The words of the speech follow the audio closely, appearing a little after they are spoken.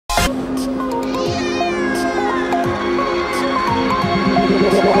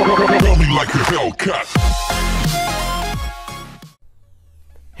like a Hellcat.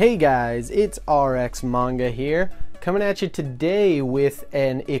 Hey guys, it's RX Manga here, coming at you today with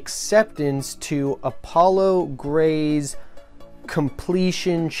an acceptance to Apollograye's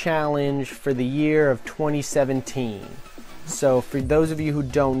completion challenge for the year of 2017. So for those of you who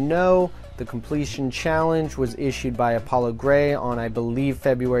don't know, the completion challenge was issued by Apollograye on, I believe,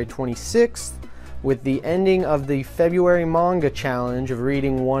 February 26th. With the ending of the February manga challenge of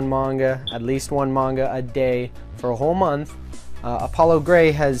reading one manga, at least one manga a day for a whole month,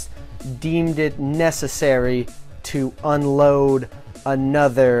 Apollograye has deemed it necessary to unload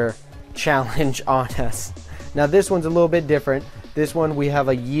another challenge on us. Now this one's a little bit different. This one we have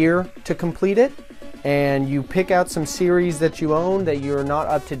a year to complete it, and you pick out some series that you own that you're not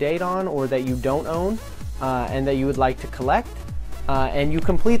up to date on or that you don't own and that you would like to collect. And you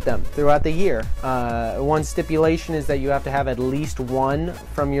complete them throughout the year. One stipulation is that you have to have at least one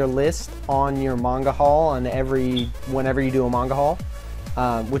from your list on your manga haul on whenever you do a manga haul,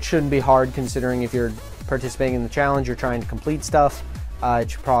 which shouldn't be hard considering if you're participating in the challenge, you're trying to complete stuff,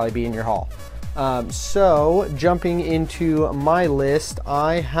 it should probably be in your haul. So jumping into my list,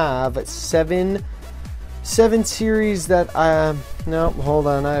 I have seven series that no, hold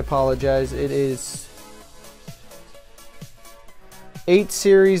on, I apologize. It is 8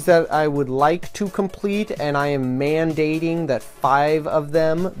 series that I would like to complete, and I am mandating that 5 of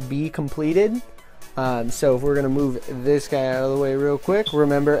them be completed. So if we're going to move this guy out of the way real quick,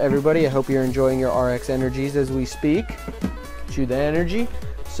 remember everybody, I hope you're enjoying your RX energies as we speak. Get you the energy.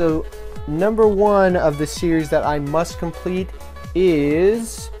 So number 1 of the series that I must complete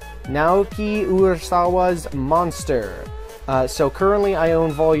is Naoki Urasawa's Monster. So currently I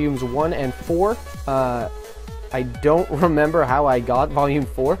own volumes 1 and 4. I don't remember how I got volume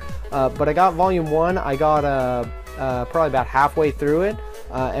 4, but I got volume 1. I got probably about halfway through it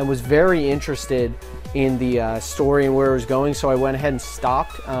and was very interested in the story and where it was going, so I went ahead and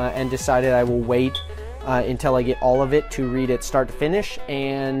stopped and decided I will wait until I get all of it to read it start to finish.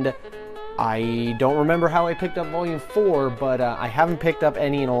 And I don't remember how I picked up volume 4, but I haven't picked up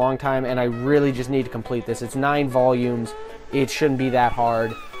any in a long time, and I really just need to complete this. It's 9 volumes. It shouldn't be that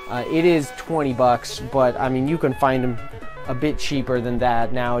hard. It is 20 bucks, but I mean, you can find them a bit cheaper than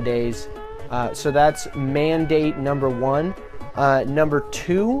that nowadays. So that's mandate number 1. Number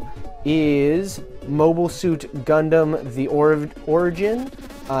 2 is Mobile Suit Gundam The Origin.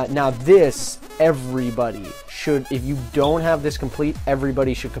 Now this, everybody should, if you don't have this complete,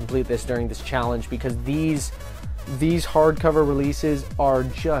 everybody should complete this during this challenge, because these hardcover releases are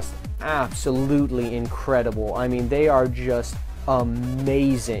just absolutely incredible. I mean, they are just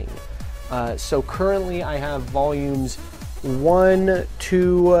amazing. So currently I have volumes 1,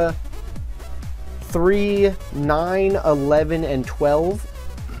 2, 3, 9, 11, and 12,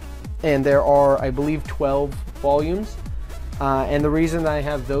 and there are, I believe, 12 volumes. And the reason I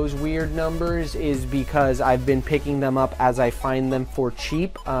have those weird numbers is because I've been picking them up as I find them for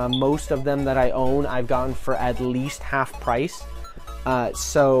cheap. Most of them that I own I've gotten for at least half price.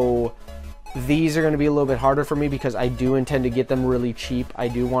 So these are going to be a little bit harder for me because I do intend to get them really cheap. I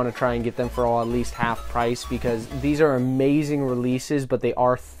do want to try and get them for at least half price, because these are amazing releases, but they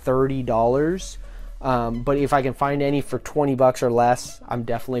are $30. But if I can find any for 20 bucks or less, I'm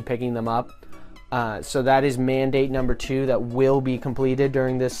definitely picking them up. So that is mandate number 2 that will be completed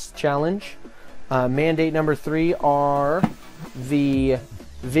during this challenge. Mandate number 3 are the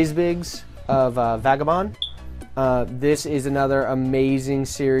Vizbigs of Vagabond. This is another amazing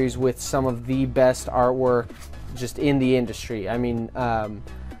series with some of the best artwork just in the industry. I mean,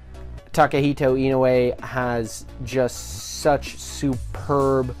 Takahito Inoue has just such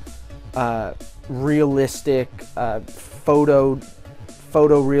superb, realistic,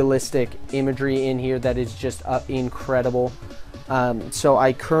 photorealistic imagery in here that is just incredible. So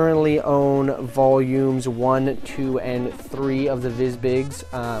I currently own volumes 1, 2, and 3 of the Vizbigs.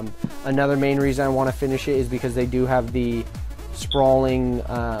 Another main reason I want to finish it is because they do have the sprawling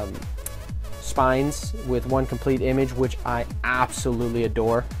spines with one complete image, which I absolutely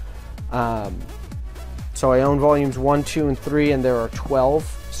adore. So I own volumes 1, 2, and 3, and there are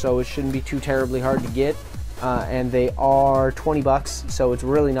 12, so it shouldn't be too terribly hard to get. And they are 20 bucks, so it's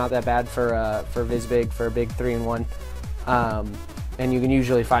really not that bad for Vizbig, for a big 3-in-1. And you can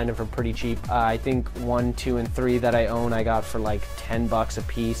usually find them for pretty cheap. I think 1, 2, and 3 that I own I got for like 10 bucks a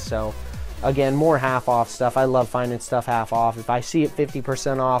piece. So again, more half off stuff. I love finding stuff half off. If I see it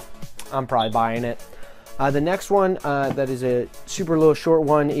 50% off, I'm probably buying it. The next one that is a super little short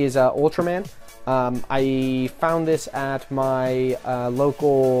one is Ultraman. I found this at my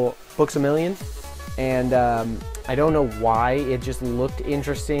local Books A Million. and I don't know why, it just looked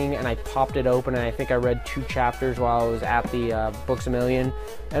interesting, and I popped it open, and I think I read 2 chapters while I was at the Books A Million,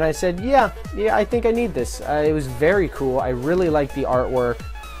 and I said, yeah, I think I need this. It was very cool. I really liked the artwork.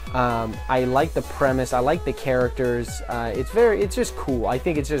 I like the premise. I like the characters. It's just cool. I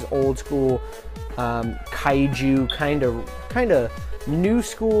think it's just old school kaiju, kind of new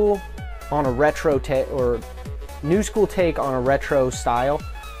school on a retro new school take on a retro style,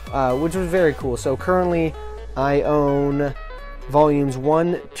 which was very cool. So currently I own volumes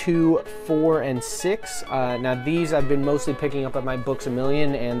 1, 2, 4, and 6. Now these I've been mostly picking up at my Books A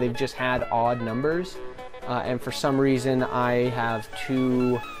Million, and they've just had odd numbers, and for some reason I have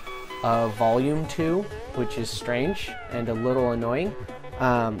 2 volume 2, which is strange and a little annoying.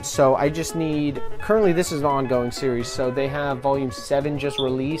 So I just need, currently this is an ongoing series, so they have volume 7 just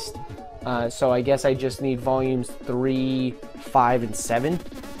released, so I guess I just need volumes 3, 5, and 7,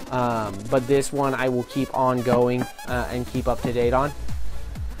 but this one I will keep ongoing and keep up to date on.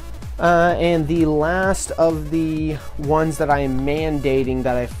 And the last of the ones that I am mandating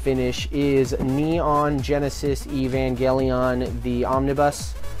that I finish is Neon Genesis Evangelion, the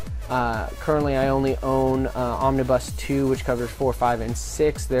omnibus. Currently I only own Omnibus 2, which covers 4, 5, and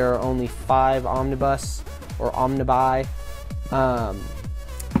 6. There are only 5 omnibus or omnibi.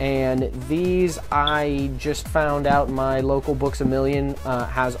 And these I just found out my local Books A Million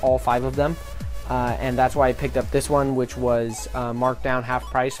has all 5 of them. And that's why I picked up this one, which was marked down half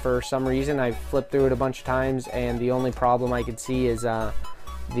price for some reason. I flipped through it a bunch of times, and the only problem I could see is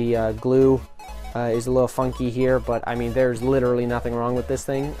the glue is a little funky here, but I mean there's literally nothing wrong with this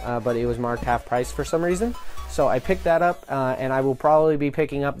thing, but it was marked half price for some reason, so I picked that up, and I will probably be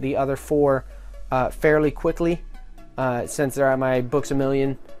picking up the other 4 fairly quickly, since they're at my Books A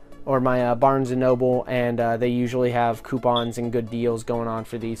Million or my Barnes & Noble, and they usually have coupons and good deals going on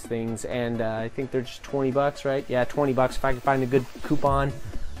for these things, and I think they're just 20 bucks, right? Yeah, 20 bucks if I can find a good coupon.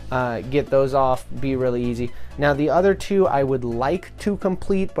 Get those off, be really easy. Now the other 2 I would like to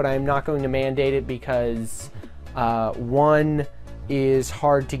complete, but I'm not going to mandate it because one is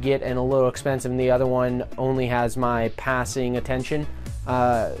hard to get and a little expensive, and the other one only has my passing attention.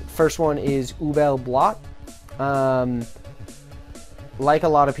 First one is Ubel Blot. Like a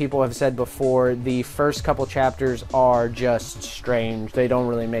lot of people have said before, the first couple chapters are just strange. They don't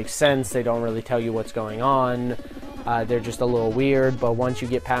really make sense. They don't really tell you what's going on. They're just a little weird, but once you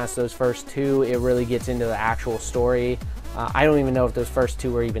get past those first 2, it really gets into the actual story. I don't even know if those first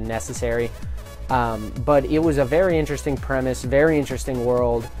 2 were even necessary, but it was a very interesting premise, very interesting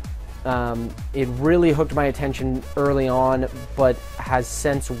world. It really hooked my attention early on, but has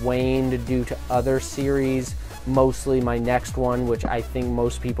since waned due to other series, mostly my next one, which I think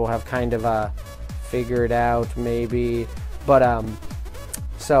most people have kind of figured out maybe, but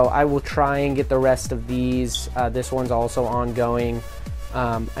so I will try and get the rest of these. This one's also ongoing.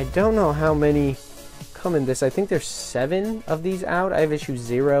 I don't know how many come in this. I think there's 7 of these out. I have issue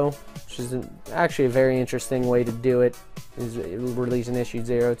 0, which is actually a very interesting way to do it, is release an issue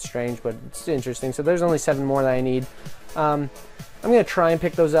 0. It's strange, but it's interesting. So there's only 7 more that I need. I'm going to try and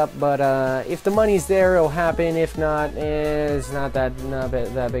pick those up, but if the money's there, it'll happen. If not, it's not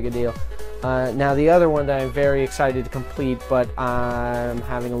that big a deal. Now the other one that I'm very excited to complete, but I'm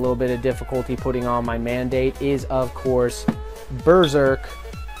having a little bit of difficulty putting on my mandate, is of course Berserk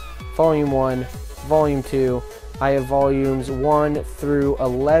Volume 1, Volume 2. I have volumes 1 through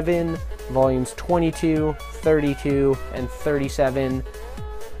 11, volumes 22, 32, and 37.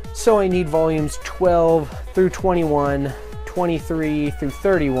 So I need volumes 12 through 21, 23 through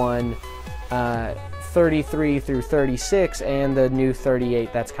 31, 33 through 36, and the new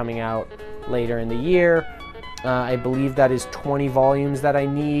 38 that's coming out later in the year. I believe that is 20 volumes that I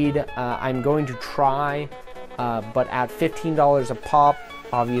need. I'm going to try, but at $15 a pop,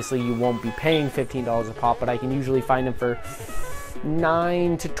 obviously you won't be paying $15 a pop, but I can usually find them for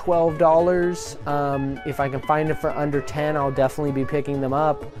 $9 to $12. If I can find them for under 10, I'll definitely be picking them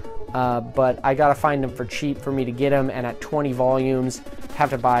up. But I gotta find them for cheap for me to get them, and at 20 volumes,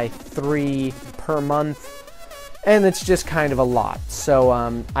 have to buy 3 per month, and it's just kind of a lot. So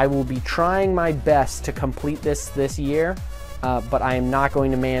I will be trying my best to complete this year, but I am not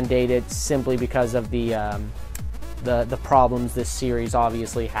going to mandate it simply because of the problems this series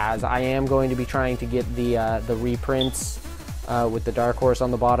obviously has. I am going to be trying to get the reprints with the Dark Horse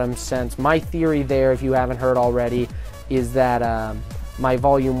on the bottom, since my theory there, if you haven't heard already, is that my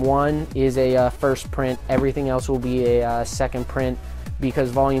volume 1 is a first print, everything else will be a second print,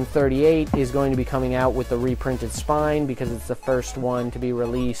 because volume 38 is going to be coming out with the reprinted spine, because it's the first one to be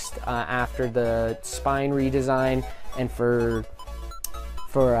released after the spine redesign, and for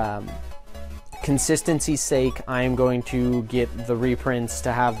consistency's sake, I am going to get the reprints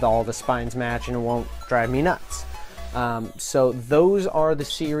to have all the spines match and it won't drive me nuts. So those are the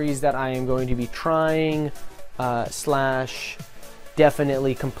series that I am going to be trying slash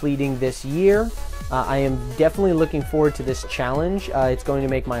definitely completing this year. I am definitely looking forward to this challenge. It's going to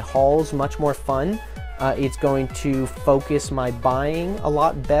make my hauls much more fun. It's going to focus my buying a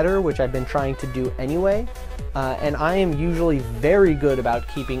lot better, which I've been trying to do anyway. And I am usually very good about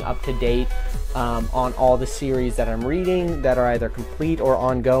keeping up to date on all the series that I'm reading that are either complete or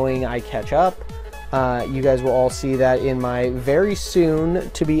ongoing. I catch up. You guys will all see that in my very soon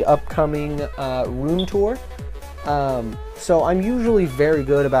to be upcoming room tour. So I'm usually very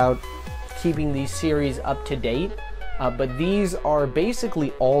good about keeping these series up to date, but these are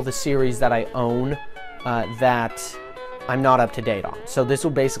basically all the series that I own that I'm not up to date on. So this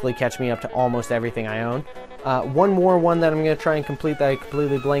will basically catch me up to almost everything I own. One that I'm going to try and complete that I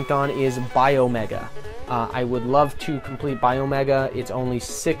completely blanked on is Biomega. I would love to complete Biomega. It's only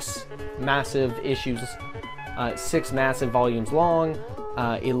 6 massive issues, 6 massive volumes long.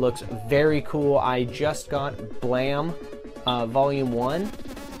 It looks very cool. I just got Blam Volume 1.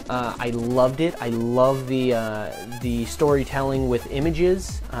 I loved it. I love the storytelling with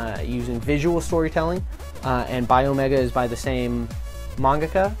images, using visual storytelling, and Biomega is by the same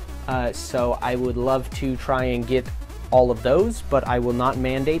mangaka, so I would love to try and get all of those, but I will not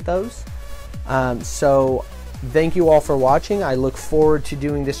mandate those. So thank you all for watching. I look forward to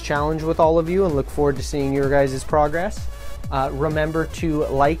doing this challenge with all of you and look forward to seeing your guys' progress. Remember to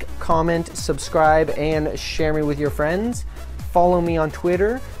like, comment, subscribe, and share me with your friends. Follow me on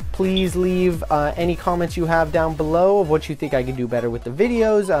Twitter. Please leave any comments you have down below of what you think I can do better with the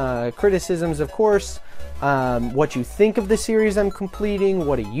videos, criticisms of course, what you think of the series I'm completing,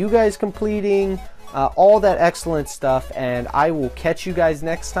 what are you guys completing, all that excellent stuff, and I will catch you guys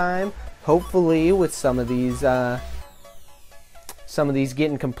next time, hopefully with some of these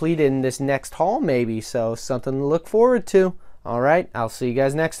getting completed in this next haul maybe, so something to look forward to. Alright, I'll see you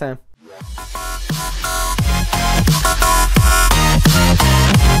guys next time.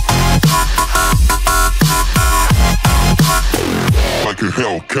 Like a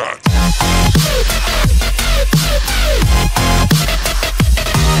Hellcat.